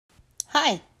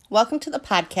Hi, welcome to the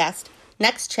podcast,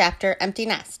 Next Chapter Empty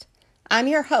Nest. I'm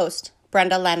your host,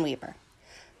 Brenda Landweaver.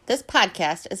 This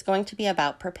podcast is going to be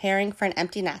about preparing for an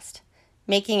empty nest,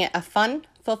 making it a fun,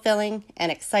 fulfilling, and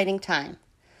exciting time.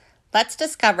 Let's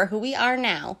discover who we are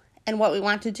now and what we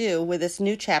want to do with this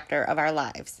new chapter of our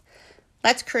lives.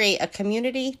 Let's create a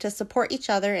community to support each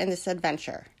other in this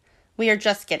adventure. We are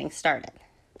just getting started.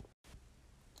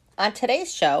 On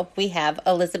today's show, we have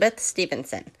Elizabeth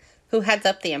Stevenson, who heads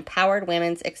up the Empowered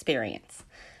Women's Experience.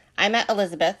 I met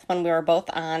Elizabeth when we were both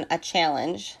on a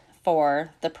challenge for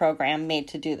the program Made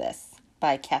to Do This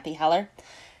by Kathy Heller.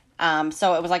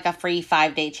 So it was like a free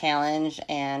 5-day challenge,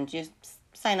 and you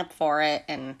sign up for it,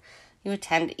 and you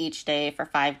attend each day for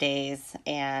 5 days,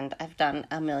 and I've done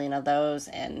a million of those,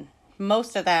 and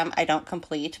most of them I don't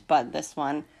complete, but this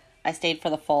one I stayed for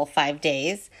the full 5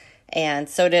 days. And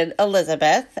so did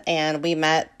Elizabeth, and we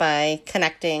met by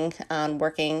connecting on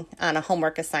working on a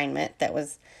homework assignment that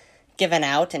was given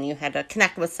out, and you had to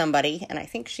connect with somebody, and I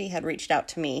think she had reached out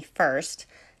to me first,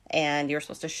 and you were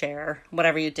supposed to share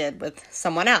whatever you did with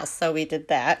someone else, so we did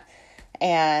that,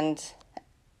 and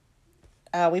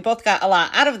we both got a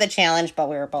lot out of the challenge, but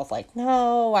we were both like,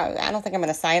 no, I don't think I'm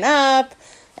going to sign up,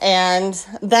 and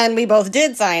then we both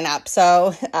did sign up,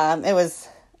 so it was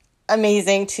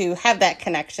amazing to have that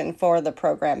connection for the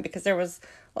program because there was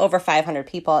over 500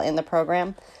 people in the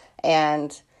program,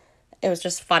 and it was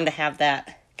just fun to have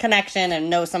that connection and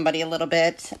know somebody a little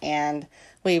bit, and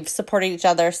we've supported each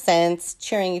other since,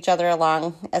 cheering each other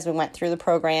along as we went through the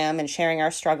program and sharing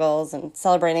our struggles and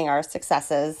celebrating our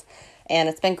successes. And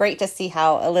it's been great to see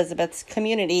how Elizabeth's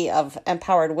community of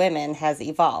empowered women has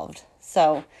evolved.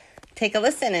 So take a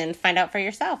listen and find out for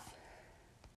yourself.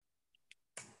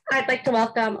 I'd like to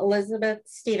welcome Elizabeth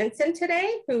Stevenson today,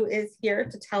 who is here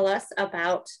to tell us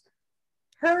about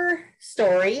her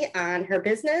story on her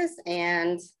business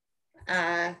and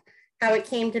how it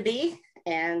came to be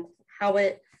and how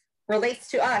it relates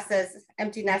to us as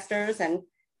empty nesters and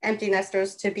empty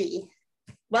nesters to be.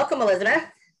 Welcome, Elizabeth.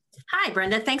 Hi,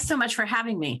 Brenda. Thanks so much for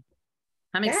having me.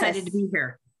 I'm excited to be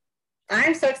here.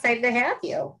 I'm so excited to have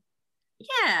you.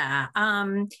 Yeah.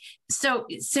 My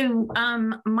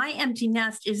empty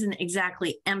nest isn't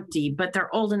exactly empty, but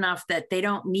they're old enough that they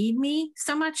don't need me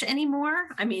so much anymore.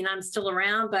 I mean, I'm still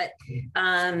around, but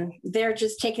they're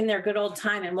just taking their good old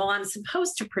time. And while I'm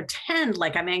supposed to pretend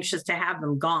like I'm anxious to have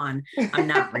them gone, I'm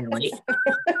not really.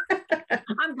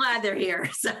 I'm glad they're here.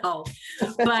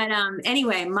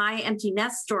 Anyway, my empty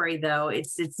nest story, though,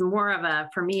 it's more of a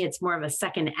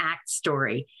second act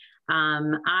story.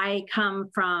 I come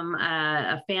from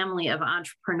a family of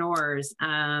entrepreneurs,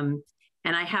 and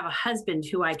I have a husband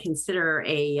who I consider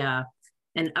a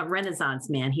Renaissance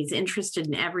man. He's interested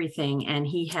in everything, and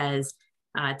he has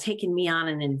taken me on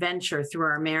an adventure through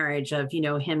our marriage of,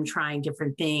 him trying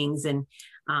different things and,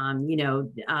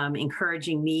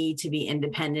 encouraging me to be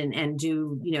independent and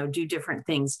do different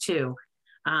things too.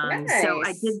 Nice.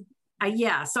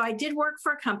 So I did work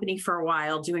for a company for a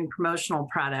while doing promotional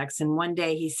products. And one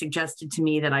day he suggested to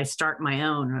me that I start my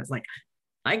own. And I was like,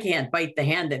 I can't bite the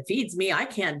hand that feeds me. I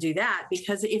can't do that,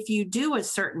 because if you do a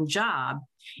certain job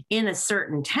in a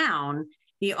certain town,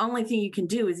 the only thing you can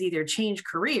do is either change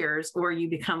careers or you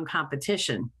become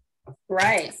competition.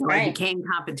 Right. So I became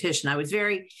competition. I was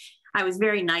very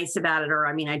nice about it.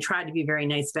 I tried to be very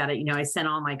nice about it. I sent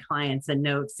all my clients a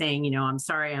note saying, I'm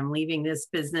sorry, I'm leaving this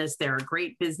business. They're a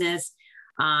great business.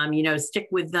 Stick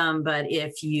with them. But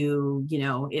if you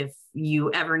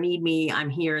ever need me, I'm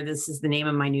here. This is the name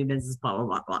of my new business, blah, blah,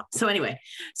 blah, blah. So anyway,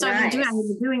 I've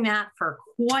been doing that for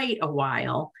quite a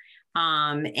while.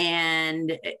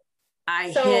 And I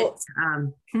hit.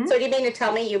 So do you mean to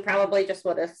tell me you probably just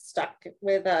would have stuck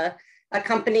with a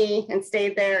company and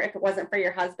stayed there if it wasn't for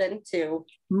your husband too?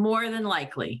 More than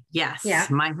likely, yes. Yeah.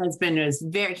 My husband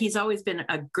he's always been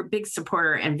a big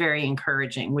supporter and very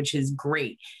encouraging, which is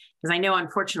great. Because I know,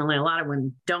 unfortunately, a lot of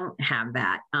women don't have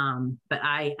that. But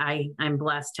I'm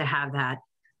blessed to have that.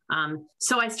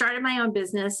 So I started my own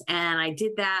business, and I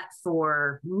did that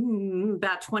for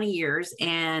about 20 years.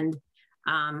 And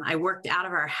I worked out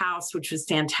of our house, which was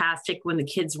fantastic when the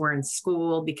kids were in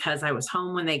school, because I was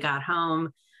home when they got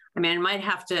home. I might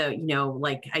have to,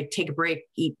 I take a break,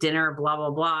 eat dinner, blah, blah,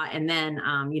 blah, and then,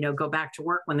 go back to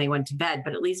work when they went to bed.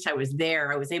 But at least I was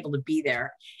there. I was able to be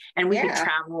there, and we could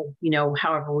travel,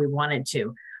 however we wanted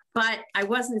to. But I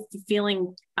wasn't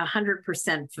feeling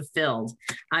 100% fulfilled.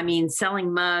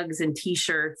 Selling mugs and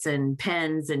T-shirts and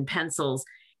pens and pencils,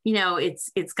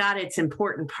 it's got its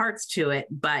important parts to it,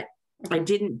 but I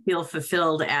didn't feel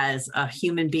fulfilled as a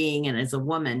human being and as a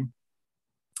woman.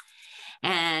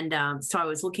 And so I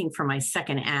was looking for my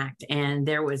second act, and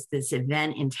there was this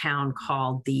event in town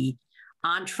called the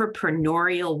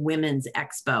Entrepreneurial Women's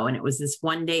Expo. And it was this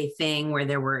one-day thing where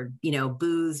there were,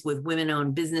 booths with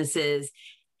women-owned businesses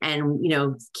and,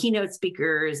 keynote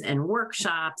speakers and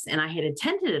workshops. And I had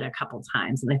attended it a couple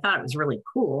times, and I thought it was really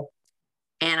cool.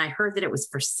 And I heard that it was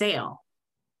for sale.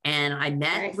 And I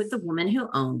met with the woman who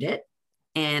owned it.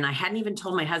 And I hadn't even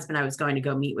told my husband I was going to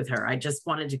go meet with her. I just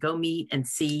wanted to go meet and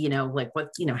see,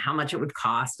 how much it would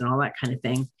cost and all that kind of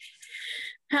thing.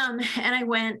 And I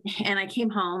went and I came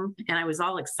home and I was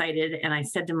all excited. And I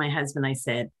said to my husband, I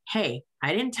said, hey,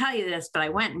 I didn't tell you this, but I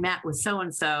went and met with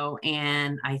so-and-so.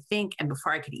 And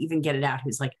before I could even get it out, he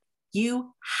was like,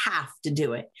 you have to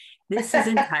do it. This is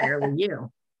entirely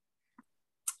you.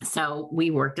 So we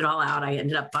worked it all out. I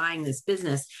ended up buying this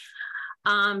business.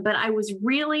 But I was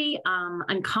really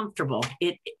uncomfortable.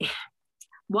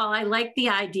 While I liked the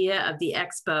idea of the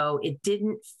expo, it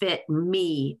didn't fit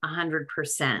me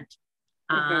 100%.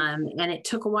 And it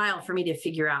took a while for me to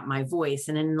figure out my voice.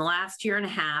 And in the last year and a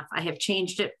half, I have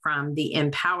changed it from the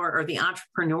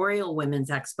Entrepreneurial Women's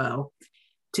Expo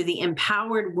to the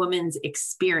Empowered Women's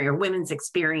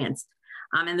Experience.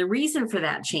 And the reason for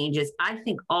that change is I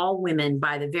think all women,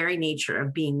 by the very nature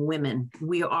of being women,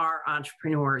 we are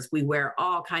entrepreneurs. We wear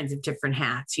all kinds of different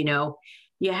hats. You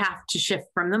have to shift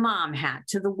from the mom hat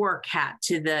to the work hat,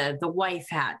 to the wife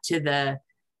hat, to the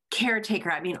caretaker.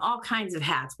 I mean, all kinds of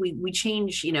hats. We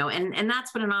change, and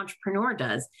that's what an entrepreneur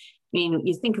does. I mean,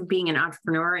 you think of being an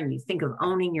entrepreneur and you think of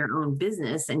owning your own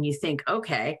business and you think,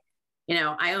 okay,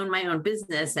 I own my own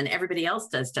business and everybody else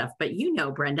does stuff, but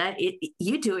Brenda,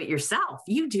 you do it yourself.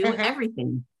 You do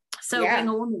everything. So being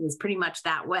a woman is pretty much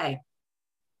that way.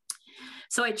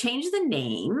 So I changed the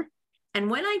name. And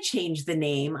when I changed the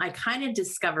name, I kind of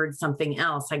discovered something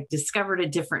else. I discovered a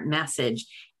different message.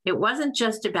 It wasn't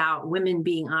just about women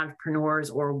being entrepreneurs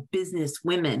or business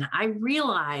women. I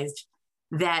realized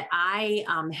that I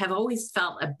have always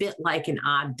felt a bit like an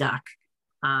odd duck.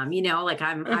 I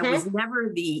was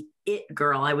never the it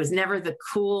girl. I was never the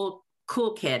cool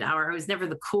kid, or I was never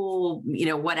the cool,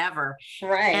 whatever.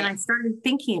 Right. And I started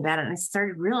thinking about it and I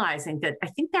started realizing that I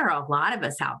think there are a lot of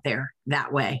us out there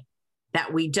that way,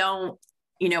 that we don't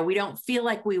feel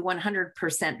like we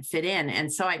 100% fit in.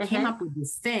 And so I came up with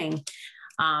this thing.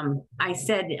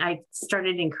 I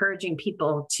started encouraging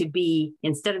people to be,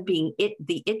 instead of being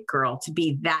the it girl, to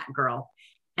be that girl.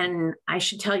 And I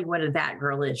should tell you what a that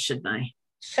girl is, shouldn't I?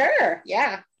 Sure.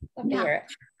 Yeah.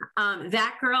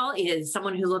 That girl is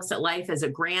someone who looks at life as a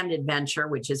grand adventure,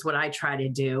 which is what I try to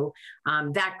do.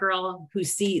 That girl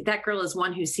is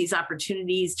one who sees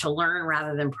opportunities to learn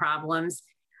rather than problems.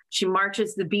 She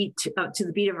marches to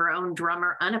the beat of her own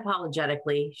drummer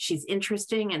unapologetically. She's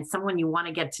interesting and someone you want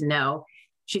to get to know.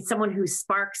 She's someone who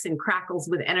sparks and crackles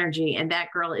with energy. And that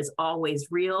girl is always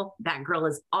real. That girl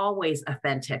is always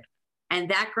authentic. And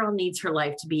that girl needs her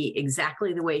life to be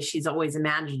exactly the way she's always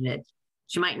imagined it.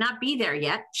 She might not be there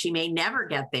yet. She may never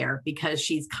get there because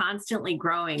she's constantly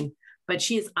growing, but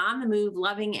she is on the move,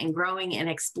 loving and growing and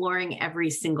exploring every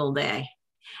single day.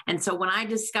 And so when I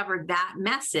discovered that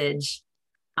message,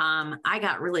 I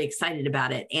got really excited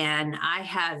about it. And I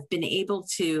have been able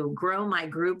to grow my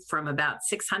group from about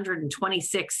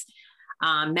 626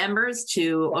 members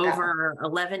to over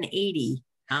 1180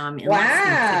 in less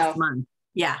than 6 months.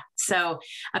 Yeah. So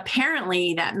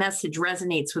apparently that message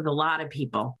resonates with a lot of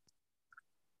people.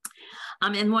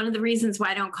 And one of the reasons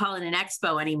why I don't call it an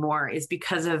expo anymore is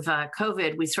because of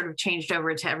COVID. We sort of changed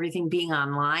over to everything being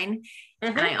online.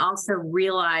 And I also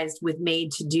realized with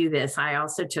Made to Do This, I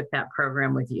also took that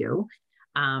program with you,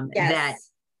 that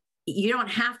you don't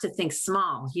have to think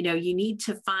small. You need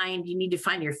to find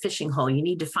your fishing hole. You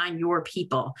need to find your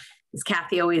people. As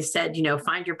Kathy always said,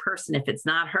 find your person. If it's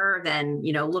not her, then,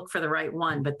 look for the right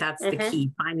one. But that's the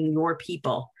key, finding your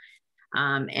people.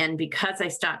 And because I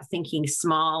stopped thinking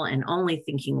small and only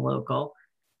thinking local,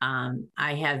 I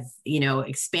have,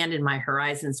 expanded my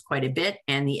horizons quite a bit.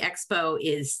 And the expo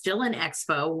is still an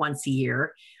expo once a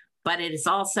year, but it is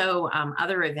also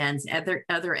other events,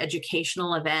 other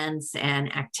educational events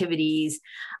and activities.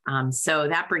 So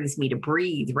that brings me to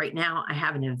Breathe. Right now, I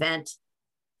have an event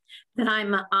that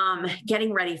I'm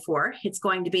getting ready for. It's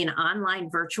going to be an online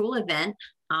virtual event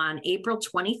on April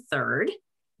 23rd.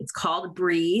 It's called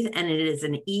Breathe, and it is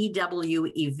an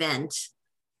EW event.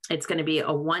 It's going to be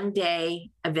a one-day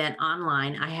event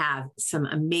online. I have some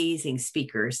amazing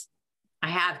speakers. I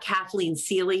have Kathleen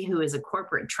Seeley, who is a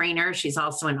corporate trainer. She's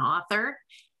also an author,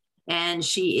 and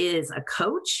she is a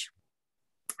coach.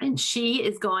 And she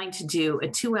is going to do a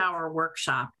 2-hour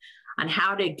workshop on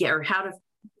how to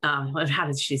how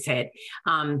did she say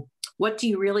it? What do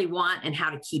you really want and how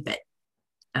to keep it?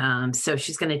 So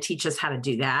she's going to teach us how to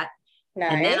do that.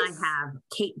 Nice. And then I have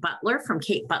Kate Butler from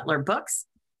Kate Butler Books.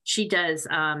 She has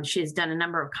done a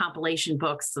number of compilation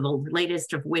books, the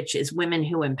latest of which is Women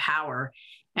Who Empower.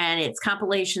 And it's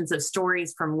compilations of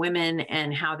stories from women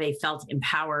and how they felt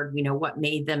empowered, what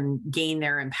made them gain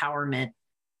their empowerment.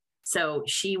 So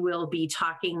she will be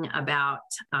talking about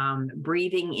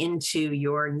breathing into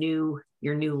your new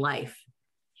life.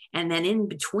 And then in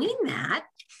between that,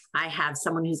 I have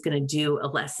someone who's going to do a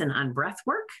lesson on breath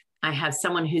work. I have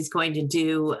someone who's going to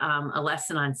do a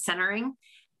lesson on centering.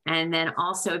 And then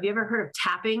also, have you ever heard of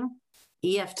tapping,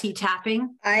 EFT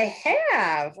tapping? I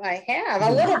have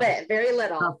a little bit, very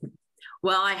little. Okay.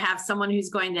 Well, I have someone who's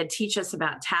going to teach us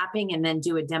about tapping and then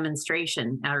do a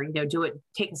demonstration or,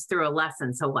 take us through a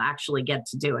lesson. So we'll actually get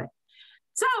to do it.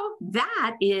 So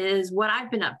that is what I've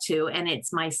been up to. And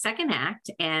it's my second act.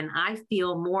 And I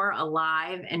feel more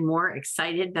alive and more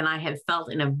excited than I have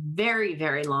felt in a very,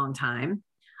 very long time.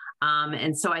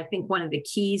 And so I think one of the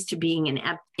keys to being an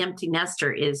empty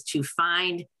nester is to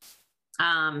find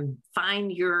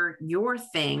your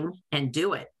thing and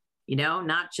do it,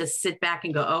 not just sit back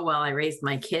and go, oh, well, I raised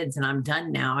my kids and I'm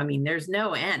done now. I mean, there's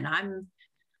no end.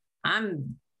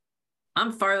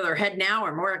 I'm farther ahead now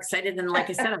or more excited than, like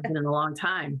I said, I've been in a long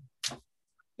time.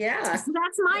 Yeah. So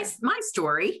that's my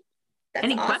story. That's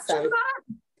Any awesome. questions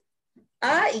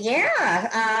about it?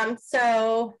 Yeah.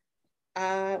 So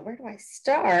where do I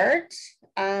start?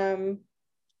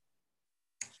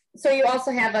 So you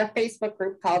also have a Facebook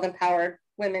group called Empowered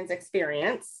Women's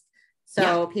Experience.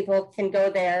 So people can go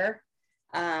there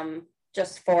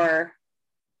just to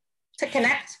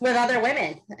connect with other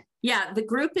women. Yeah, the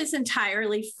group is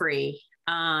entirely free.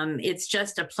 It's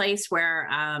just a place where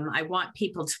I want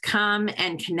people to come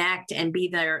and connect and be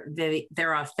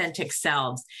their authentic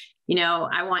selves.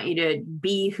 I want you to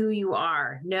be who you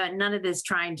are. No, none of this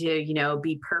trying to,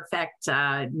 be perfect,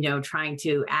 trying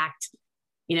to act,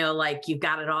 like you've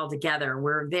got it all together.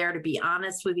 We're there to be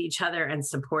honest with each other and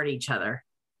support each other.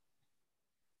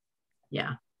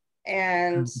 Yeah.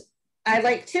 And I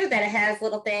like too that it has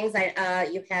little things.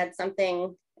 You had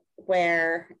something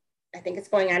where I think it's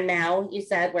going on now, you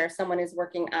said, where someone is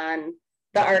working on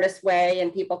the Artist Way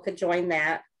and people could join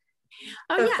that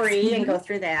for free and go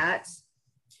through that.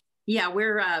 Yeah,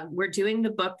 we're doing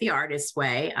the book, The Artist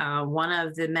Way. One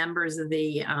of the members of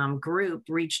the group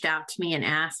reached out to me and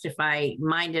asked if I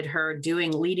minded her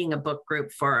leading a book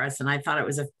group for us. And I thought it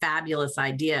was a fabulous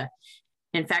idea.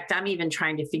 In fact, I'm even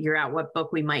trying to figure out what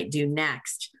book we might do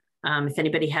next. If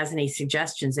anybody has any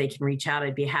suggestions, they can reach out.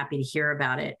 I'd be happy to hear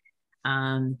about it.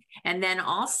 And then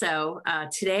also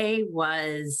today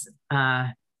was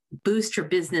Boost Your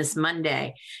Business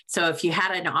Monday. So if you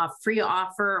had a free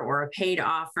offer or a paid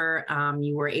offer,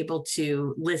 you were able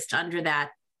to list under that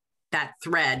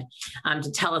thread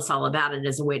to tell us all about it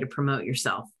as a way to promote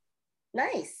yourself.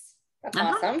 Nice. That's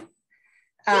awesome.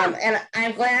 And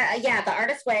I'm glad, the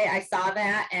Artist Way, I saw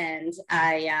that and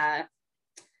I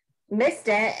missed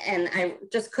it and I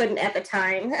just couldn't at the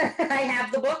time. I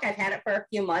have the book, I've had it for a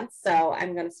few months, so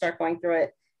I'm going to start going through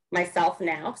it myself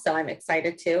now. So I'm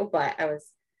excited too, but I was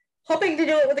hoping to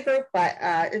do it with a group, but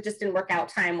it just didn't work out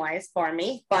time-wise for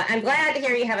me. But I'm glad to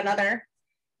hear you have another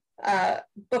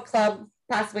book club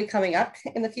possibly coming up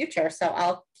in the future. So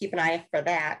I'll keep an eye out for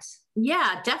that.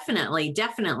 Yeah, definitely.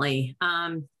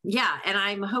 And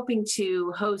I'm hoping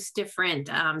to host different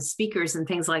speakers and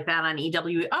things like that on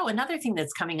EW. Oh, another thing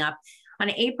that's coming up on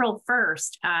April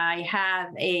 1st, I have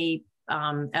a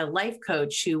life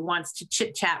coach who wants to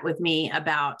chit chat with me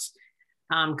about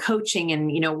coaching and,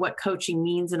 what coaching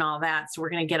means and all that. So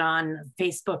we're going to get on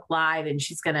Facebook Live and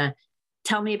she's going to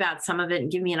tell me about some of it and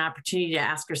give me an opportunity to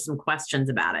ask her some questions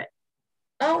about it.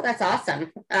 Oh, that's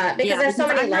awesome. Because there's so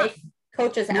many life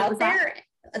coaches out there.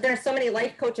 There's so many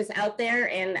life coaches out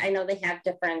there. And I know they have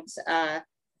different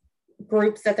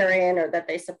groups that they're in or that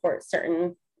they support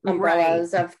certain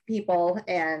umbrellas of people.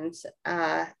 And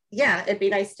it'd be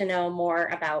nice to know more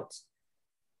about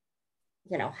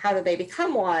how do they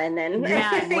become one and what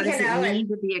does it mean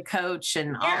to be a coach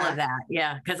and all of that.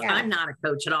 Because I'm not a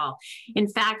coach at all. In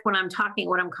fact, when I'm talking,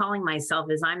 what I'm calling myself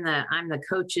is I'm the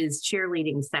coach's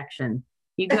cheerleading section.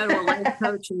 You go to a life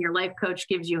coach and your life coach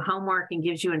gives you homework and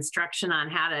gives you instruction on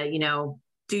how to,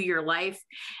 do your life.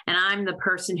 And I'm the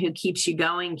person who keeps you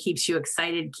going, keeps you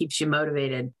excited, keeps you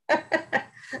motivated.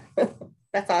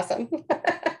 That's awesome.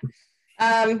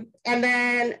 And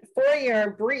then for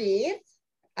your breathe,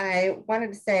 I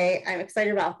wanted to say I'm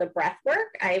excited about the breath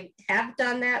work. I have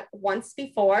done that once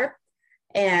before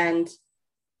and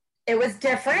it was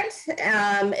different.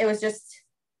 It was just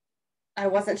I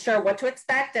wasn't sure what to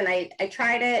expect. And I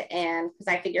tried it, and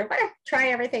because I figured, well, try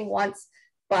everything once,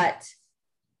 but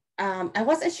I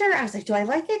wasn't sure. I was like, do I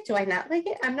like it? Do I not like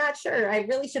it? I'm not sure. I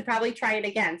really should probably try it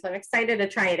again. So I'm excited to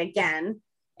try it again.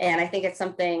 And I think it's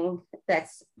something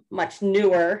that's much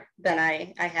newer than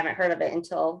I haven't heard of it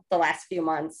until the last few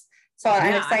months. So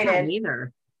I'm excited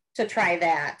to try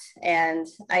that. And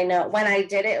I know when I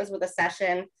did it, it was with a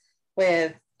session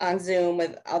on Zoom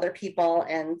with other people,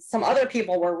 and some other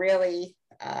people were really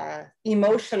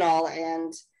emotional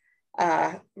and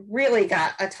really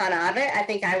got a ton out of it. I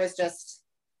think I was just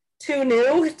too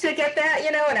new to get that,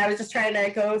 and I was just trying to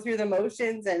go through the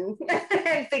motions and,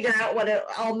 and figure out what it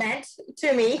all meant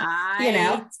to me.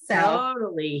 I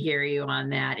totally hear you on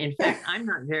that. In fact, I'm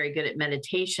not very good at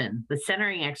meditation. The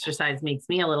centering exercise makes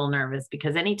me a little nervous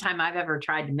because anytime I've ever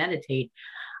tried to meditate,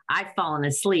 I've fallen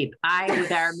asleep.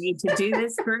 With our Made to Do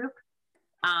This group,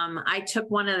 I took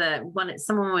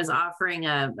someone was offering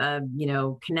a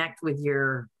connect with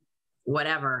your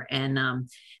whatever. And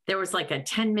there was like a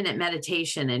 10-minute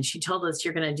meditation. And she told us,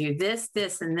 you're going to do this,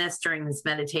 this, and this during this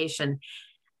meditation.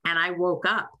 And I woke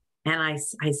up and I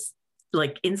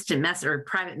like instant message or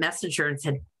private messenger and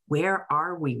said, where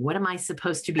are we? What am I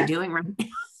supposed to be doing right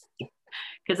now?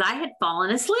 Because I had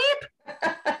fallen asleep.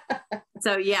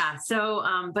 So, yeah. So,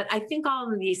 but I think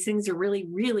all of these things are really,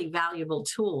 really valuable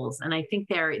tools. And I think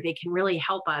they can really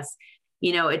help us,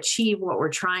 achieve what we're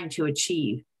trying to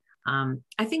achieve.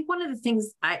 I think one of the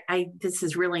things this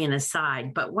is really an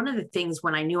aside, but one of the things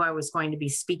when I knew I was going to be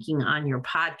speaking on your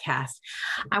podcast,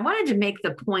 I wanted to make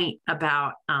the point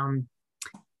about,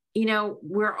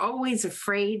 we're always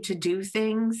afraid to do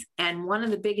things. And one of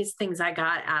the biggest things I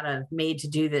got out of Made to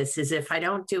Do This is if I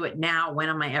don't do it now, when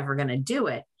am I ever going to do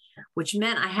it? Which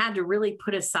meant I had to really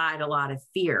put aside a lot of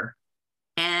fear.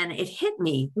 And it hit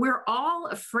me. We're all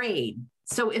afraid.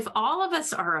 So if all of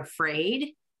us are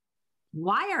afraid,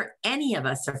 why are any of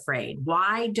us afraid?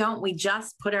 Why don't we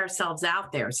just put ourselves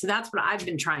out there? So that's what I've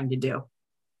been trying to do.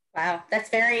 Wow. That's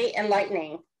very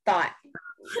enlightening thought.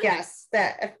 Yes.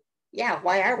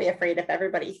 Why are we afraid if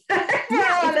everybody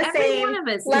on the same one of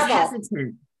us level? Is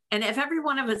hesitant, and if every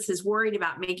one of us is worried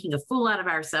about making a fool out of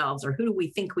ourselves, or who do we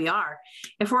think we are?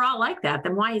 If we're all like that,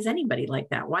 then why is anybody like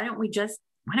that? Why don't we just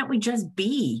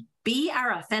be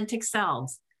our authentic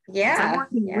selves? Yeah. So I'm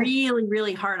working really,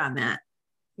 really hard on that.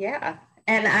 Yeah.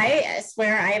 And I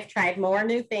swear I have tried more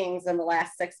new things in the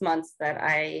last 6 months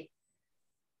like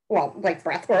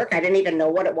breath work. I didn't even know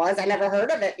what it was. I never heard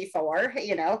of it before,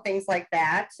 things like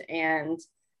that. And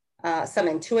some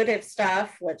intuitive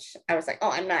stuff, which I was like,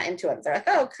 oh, I'm not intuitive. They're like,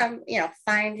 oh, come,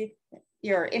 find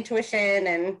your intuition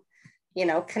and,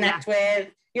 connect with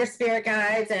your spirit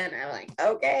guides. And I'm like,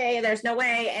 okay, there's no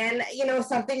way. And,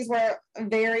 some things were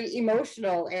very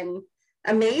emotional and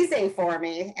amazing for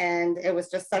me. And it was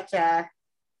just such a,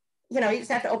 you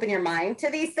just have to open your mind to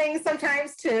these things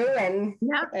sometimes too. And,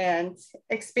 and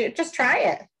experience, just try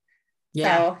it.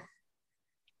 Yeah. So,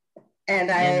 and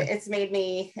it's made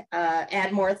me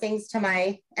add more things to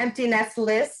my empty nest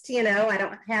list. I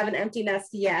don't have an empty nest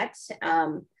yet.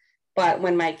 But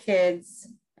when my kids,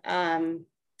 a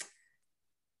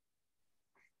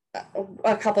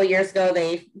couple of years ago,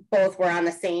 they both were on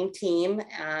the same team.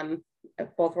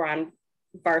 Both were on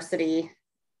varsity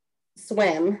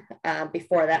swim.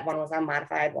 Before that, one was on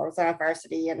modified, one was on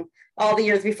varsity, and all the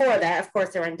years before that, of course,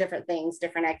 they were in different things,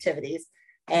 different activities.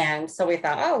 And so we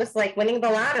thought, oh, it's like winning the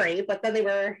lottery. But then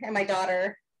and my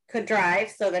daughter could drive,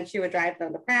 so then she would drive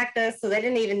them to practice. So they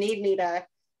didn't even need me to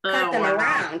cut them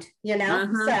around,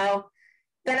 So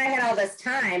then I had all this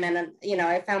time, and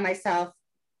I found myself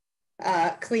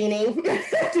cleaning,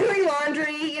 doing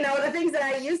laundry, the things that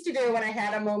I used to do when I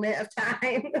had a moment of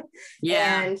time.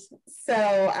 Yeah. And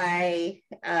so I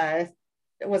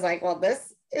was like, well,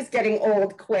 this is getting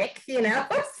old quick, So.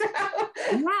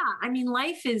 Yeah. I mean,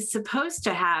 life is you're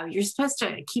supposed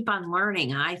to keep on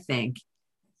learning, I think.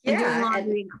 And doing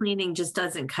laundry and cleaning just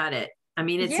doesn't cut it. I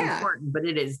mean, it's important, but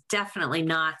it is definitely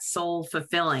not soul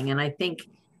fulfilling. And I think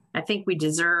we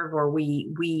deserve, or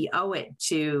we owe it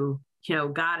to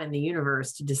God and the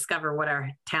universe to discover what our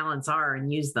talents are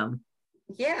and use them.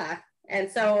 Yeah. And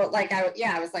so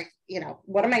I was like,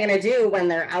 what am I going to do when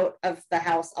they're out of the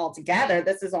house altogether?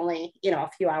 This is only, a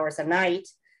few hours a night.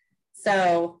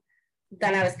 So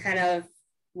then I was kind of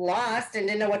lost and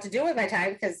didn't know what to do with my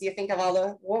time, because you think of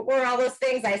what were all those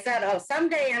things I said, oh,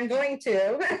 someday I'm going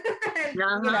to, and,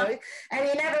 and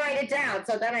you never write it down.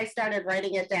 So then I started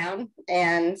writing it down,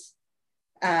 and,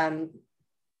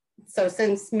 so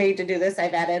since Made to Do This,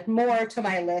 I've added more to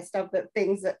my list of the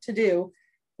things to do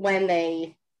when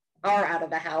they are out of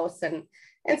the house. And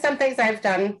some things I've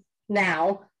done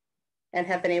now, and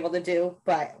have been able to do,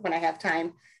 but when I have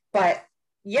time. But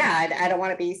yeah, I don't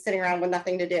want to be sitting around with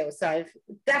nothing to do. So I've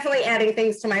definitely adding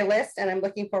things to my list, and I'm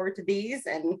looking forward to these,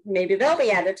 and maybe they'll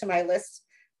be added to my list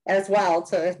as well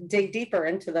to dig deeper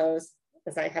into those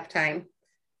as I have time.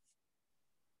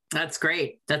 That's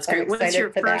great. That's great. What's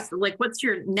your first, like, what's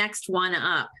your next one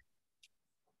up?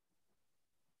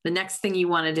 The next thing you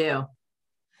want to do?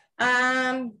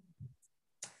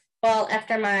 Well,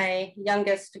 after my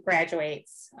youngest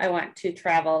graduates, I want to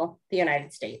travel the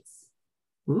United States.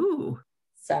 Ooh.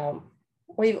 So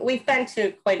we've been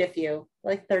to quite a few,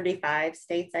 like 35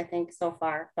 states, I think, so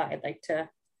far. But I'd like to,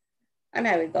 I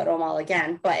mean, I would go to them all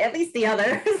again, but at least the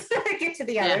others, get to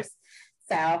the others.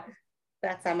 So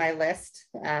that's on my list.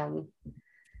 And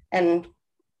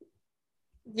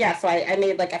yeah, so I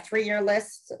made like a 3-year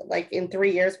list, like in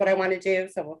 3 years, what I want to do.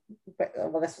 So,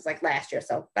 well, this was like last year.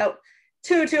 So about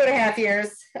 2.5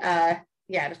 years,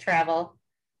 to travel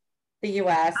the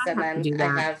US. And then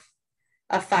I have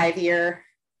a 5-year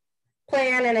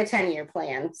plan and a 10-year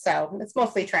plan. So it's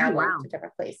mostly traveling to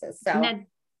different places. So now,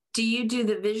 do you do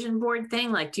the vision board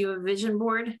thing? Like, do you have a vision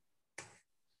board?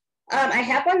 I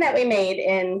have one that we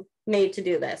made to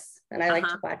do this. And I like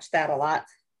to watch that a lot.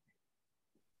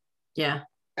 Yeah.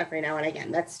 Every now and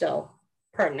again. That's still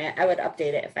pertinent. I would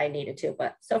update it if I needed to,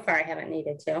 but so far I haven't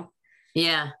needed to.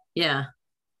 Yeah. Yeah.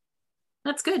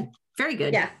 That's good. Very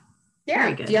good. Yeah. Yeah.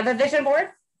 Very good. Do you have a vision board?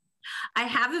 I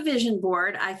have a vision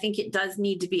board. I think it does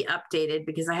need to be updated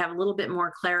because I have a little bit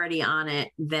more clarity on it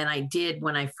than I did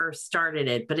when I first started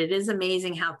it. But it is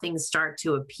amazing how things start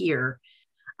to appear,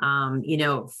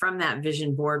 from that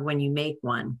vision board when you make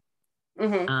one.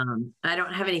 Mm-hmm. I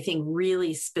don't have anything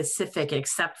really specific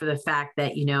except for the fact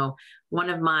that, one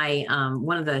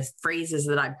of the phrases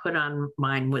that I put on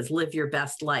mine was live your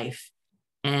best life.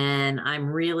 And I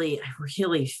really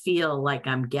feel like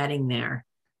I'm getting there.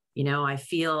 I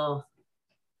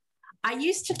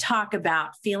used to talk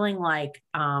about feeling like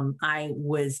I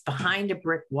was behind a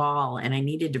brick wall and I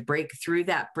needed to break through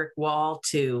that brick wall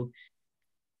to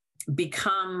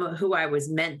become who I was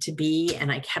meant to be.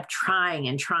 And I kept trying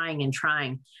and trying and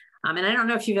trying. And I don't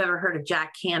know if you've ever heard of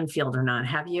Jack Canfield or not.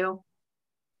 Have you?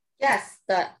 Yes.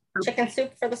 The Chicken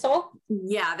Soup for the Soul.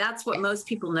 Yeah. That's what most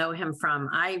people know him from.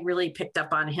 I really picked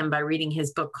up on him by reading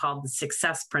his book called The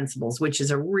Success Principles, which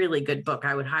is a really good book.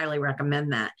 I would highly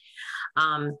recommend that.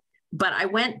 But I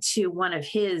went to one of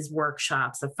his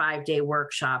workshops, a 5-day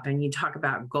workshop, and you talk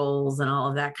about goals and all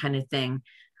of that kind of thing.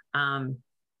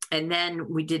 And then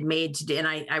we did Made to Do, and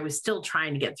I was still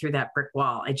trying to get through that brick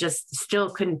wall. I just still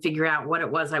couldn't figure out what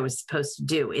it was I was supposed to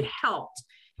do. It helped.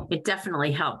 It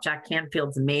definitely helped. Jack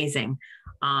Canfield's amazing.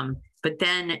 But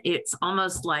then it's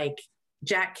almost like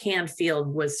Jack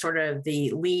Canfield was sort of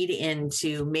the lead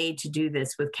into Made to Do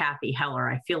This with Cathy Heller.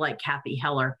 I feel like Cathy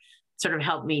Heller sort of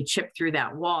helped me chip through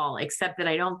that wall, except that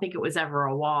I don't think it was ever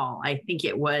a wall. I think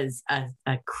it was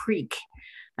a creek,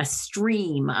 a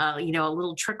stream, a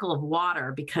little trickle of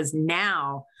water, because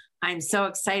now I'm so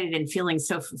excited and feeling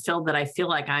so fulfilled that I feel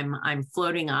like I'm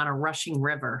floating on a rushing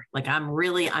river. Like I'm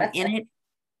in it.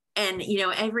 And,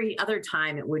 every other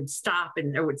time it would stop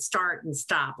and it would start and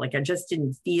stop. Like I just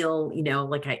didn't feel,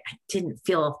 like I didn't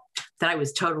feel that I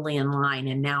was totally in line.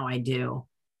 And now I do.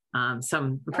 So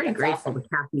I'm pretty grateful to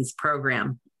Cathy's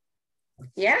program.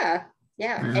 Yeah.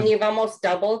 Yeah. And you've almost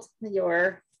doubled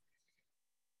your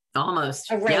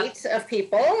rate of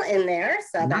people in there.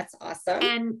 So that's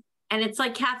awesome. And it's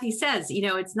like Cathy says,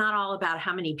 it's not all about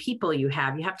how many people you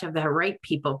have. You have to have the right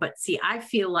people. But see, I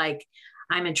feel like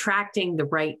I'm attracting the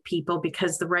right people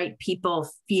because the right people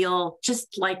feel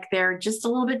just like they're just a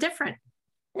little bit different.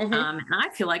 Mm-hmm. And I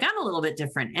feel like I'm a little bit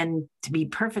different. And to be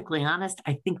perfectly honest,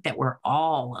 I think that we're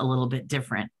all a little bit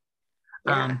different.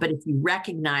 Yeah. But if you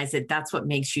recognize it, that's what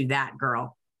makes you that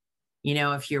girl.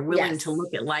 If you're willing to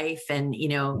look at life and,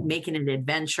 making it an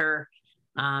adventure,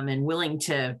 and willing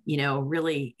to,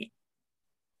 really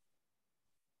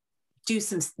do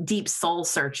some deep soul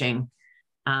searching,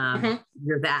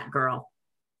 you're that girl.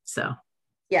 So,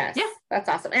 yes, that's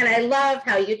awesome. And I love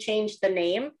how you changed the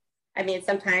name. I mean,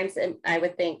 sometimes I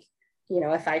would think,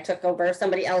 if I took over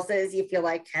somebody else's, you feel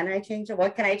like, can I change it?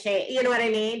 What can I change? You know what I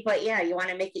mean? But yeah, you want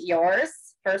to make it yours,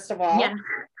 first of all. Yeah.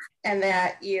 And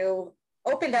that you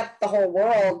opened up the whole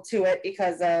world to it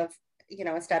because of,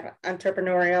 instead of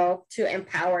entrepreneurial to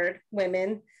empowered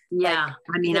women. Yeah. Like,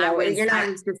 I mean, I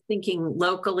was just thinking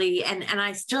locally and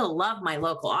I still love my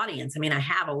local audience. I mean, I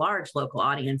have a large local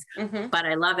audience, but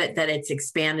I love it that it's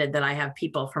expanded, that I have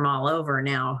people from all over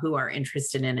now who are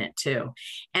interested in it too.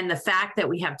 And the fact that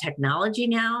we have technology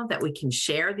now that we can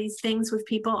share these things with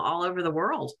people all over the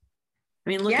world.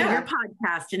 I mean, look at your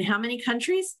podcast in how many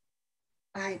countries?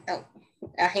 A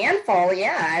handful.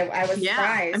 Yeah. I was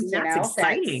surprised, I mean, that's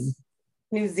exciting.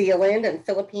 New Zealand and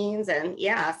Philippines. And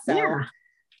yeah. So yeah.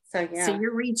 So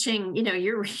you're reaching,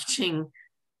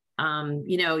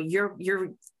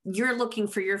 you're looking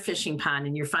for your fishing pond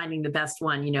and you're finding the best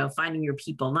one, finding your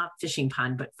people, not fishing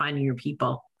pond, but finding your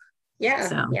people. Yeah.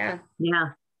 So, yeah.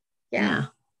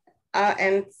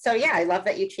 And so, yeah, I love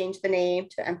that you changed the name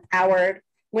to Empowered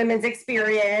Women's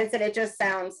Experience. And it just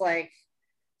sounds like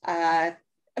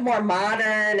more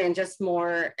modern and just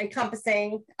more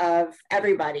encompassing of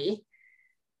everybody.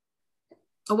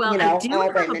 Well, I do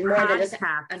have women, more than just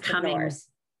entrepreneurs.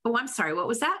 Oh, I'm sorry. What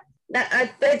was that?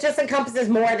 It just encompasses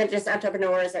more than just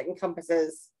entrepreneurs. It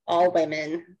encompasses all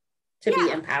women to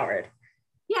be empowered.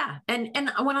 Yeah. And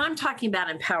when I'm talking about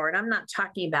empowered, I'm not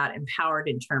talking about empowered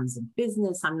in terms of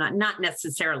business. I'm not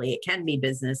necessarily, it can be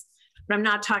business, but I'm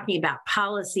not talking about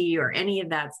policy or any of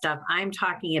that stuff. I'm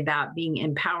talking about being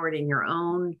empowered in your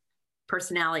own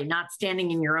personality, not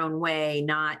standing in your own way,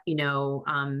 not,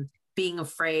 being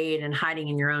afraid and hiding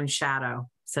in your own shadow.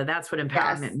 So that's what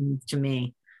empowerment means to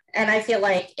me. And I feel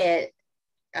like it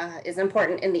is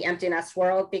important in the empty nest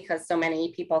world because so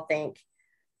many people think,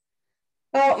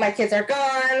 oh, my kids are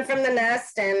gone from the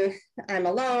nest and I'm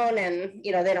alone and,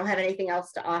 they don't have anything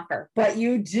else to offer. But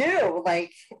you do,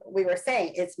 like we were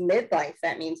saying, it's midlife.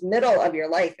 That means middle of your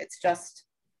life. It's just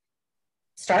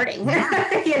starting,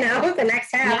 the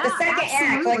next half, the second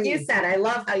act, like you said. I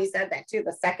love how you said that too,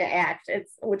 the second act,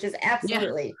 which is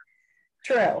absolutely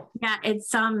true. Yeah,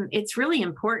 it's really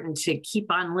important to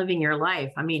keep on living your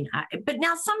life. I mean, but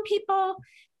now some people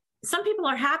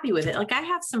are happy with it. Like I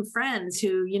have some friends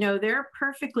who, they're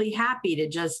perfectly happy to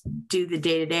just do the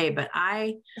day-to-day, but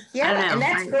I don't know. And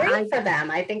that's great for them.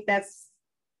 I think that's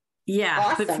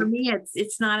awesome. But for me,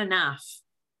 it's not enough.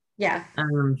 Yeah.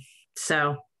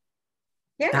 So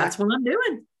that's what I'm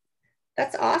doing.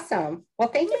 That's awesome. Well,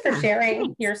 thank you for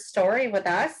sharing your story with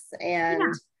us.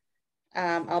 And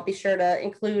I'll be sure to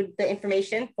include the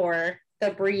information for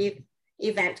the Breathe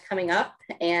event coming up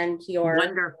and your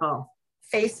wonderful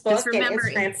Facebook and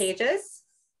Instagram pages.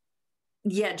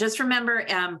 Yeah, just remember,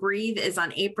 Breathe is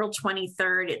on April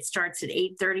 23rd. It starts at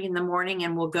 8:30 in the morning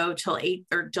and will go till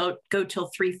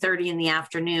 3:30 in the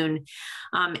afternoon.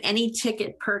 Any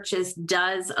ticket purchase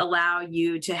does allow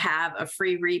you to have a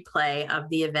free replay of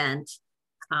the event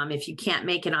if you can't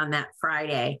make it on that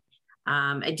Friday.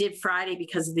 I did Friday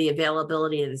because of the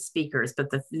availability of the speakers,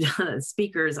 but the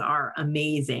speakers are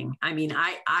amazing. I mean,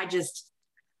 I just,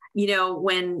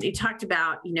 when you talked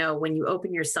about, when you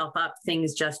open yourself up,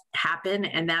 things just happen.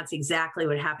 And that's exactly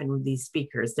what happened with these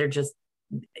speakers.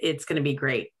 It's going to be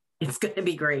great. It's going to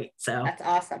be great. So that's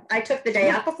awesome. I took the day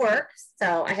off of work,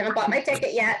 so I haven't bought my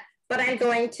ticket yet, but I'm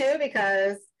going to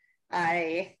because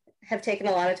I have taken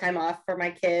a lot of time off for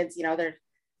my kids. They're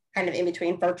kind of in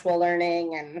between virtual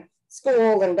learning and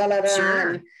school and blah, blah, blah. Sure.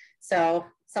 And so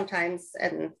sometimes,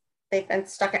 and they've been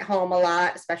stuck at home a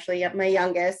lot, especially at my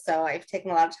youngest. So I've taken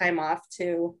a lot of time off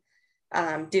to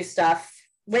do stuff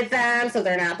with them so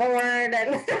they're not bored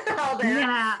and all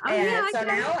that. So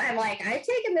now I'm like, I've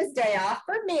taken this day off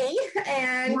for me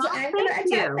and I'm going to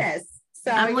attend this.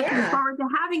 So I'm looking forward to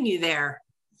having you there.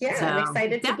 Yeah, so, I'm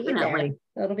excited to be there.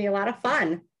 It'll be a lot of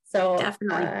fun. So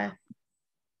definitely.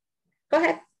 Go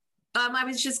ahead. I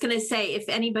was just going to say, if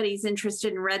anybody's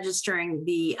interested in registering,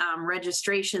 the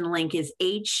registration link is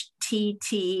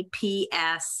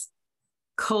https://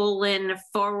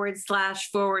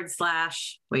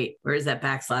 wait, where is that /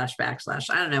 I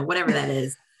don't know, whatever that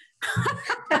is.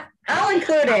 I'll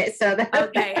include it. So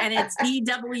okay. And it's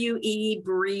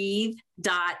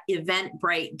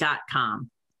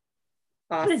breathe.eventbrite.com.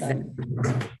 Awesome.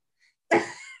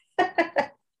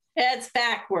 It's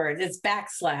backwards. It's /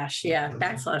 Yeah, /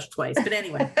 twice. But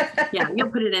anyway, you'll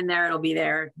put it in there. It'll be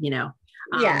there,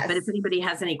 Yes. But if anybody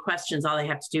has any questions, all they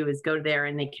have to do is go there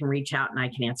and they can reach out and I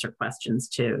can answer questions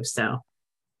too. So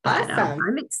awesome.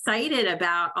 I'm excited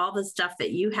about all the stuff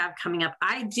that you have coming up.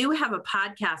 I do have a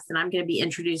podcast that I'm going to be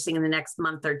introducing in the next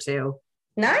month or two.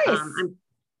 Nice.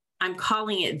 I'm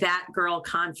calling it That Girl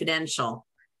Confidential.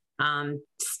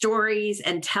 Stories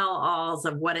and tell-alls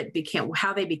of what it became,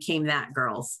 how they became that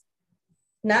girls.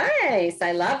 Nice.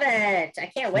 I love it.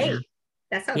 I can't wait.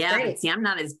 That sounds great. See, I'm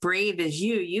not as brave as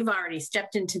you. You've already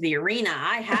stepped into the arena.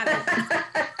 I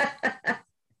haven't.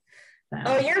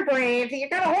 Oh, you're brave. You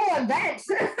got a whole event.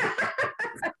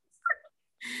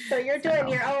 So you're doing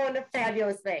your own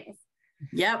fabulous things.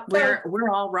 Yep.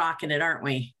 We're all rocking it, aren't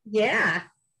we? Yeah.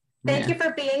 Thank you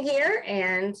for being here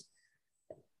and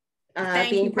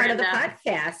being part of the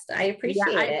podcast. I appreciate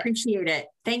it. I appreciate it.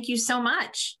 Thank you so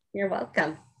much. You're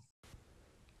welcome.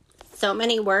 So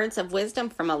many words of wisdom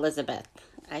from Elizabeth.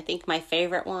 I think my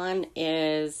favorite one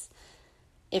is,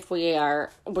 we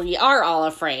are all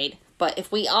afraid, but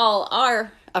if we all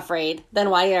are afraid,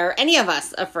 then why are any of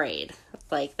us afraid?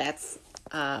 Like, that's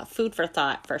food for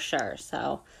thought for sure.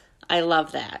 So I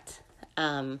love that.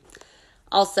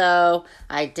 Also,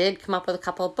 I did come up with a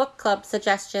couple of book club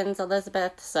suggestions,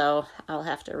 Elizabeth, so I'll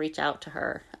have to reach out to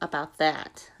her about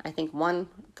that. I think one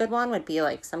good one would be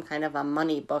like some kind of a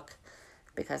money book,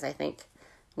 because I think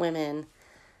women,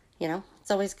 it's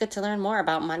always good to learn more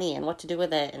about money and what to do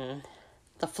with it and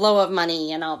the flow of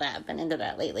money and all that. I've been into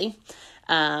that lately.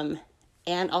 And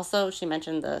also, she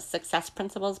mentioned the Success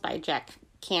Principles by Jack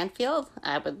Canfield.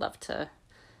 I would love to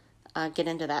get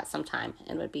into that sometime,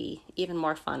 and would be even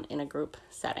more fun in a group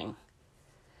setting.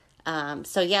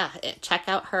 So yeah, check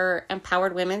out her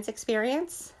Empowered Women's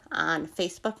Experience on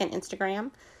Facebook and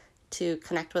Instagram to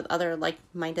connect with other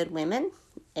like-minded women.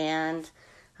 And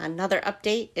another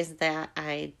update is that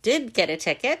I did get a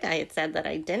ticket. I had said that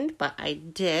I didn't, but I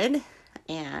did.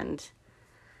 And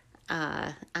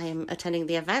I am attending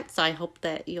the event, so I hope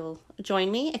that you'll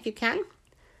join me if you can.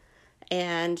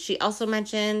 And she also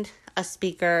mentioned a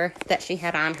speaker that she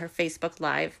had on her Facebook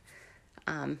Live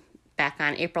back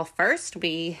on April 1st.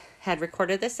 We had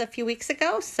recorded this a few weeks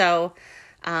ago, so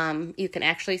you can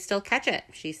actually still catch it.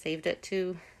 She saved it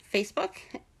to Facebook,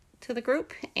 to the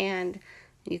group, and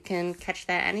you can catch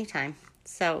that anytime.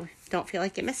 So don't feel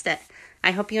like you missed it.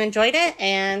 I hope you enjoyed it,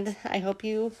 and I hope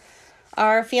you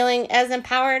are feeling as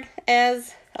empowered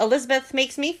as Elizabeth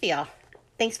makes me feel.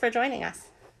 Thanks for joining us.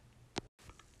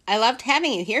 I loved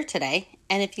having you here today,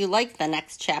 and if you like the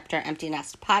Next Chapter Empty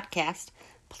Nest podcast,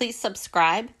 please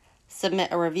subscribe,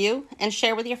 submit a review, and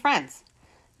share with your friends.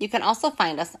 You can also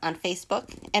find us on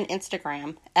Facebook and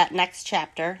Instagram at Next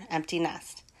Chapter Empty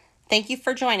Nest. Thank you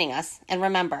for joining us, and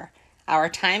remember, our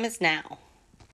time is now.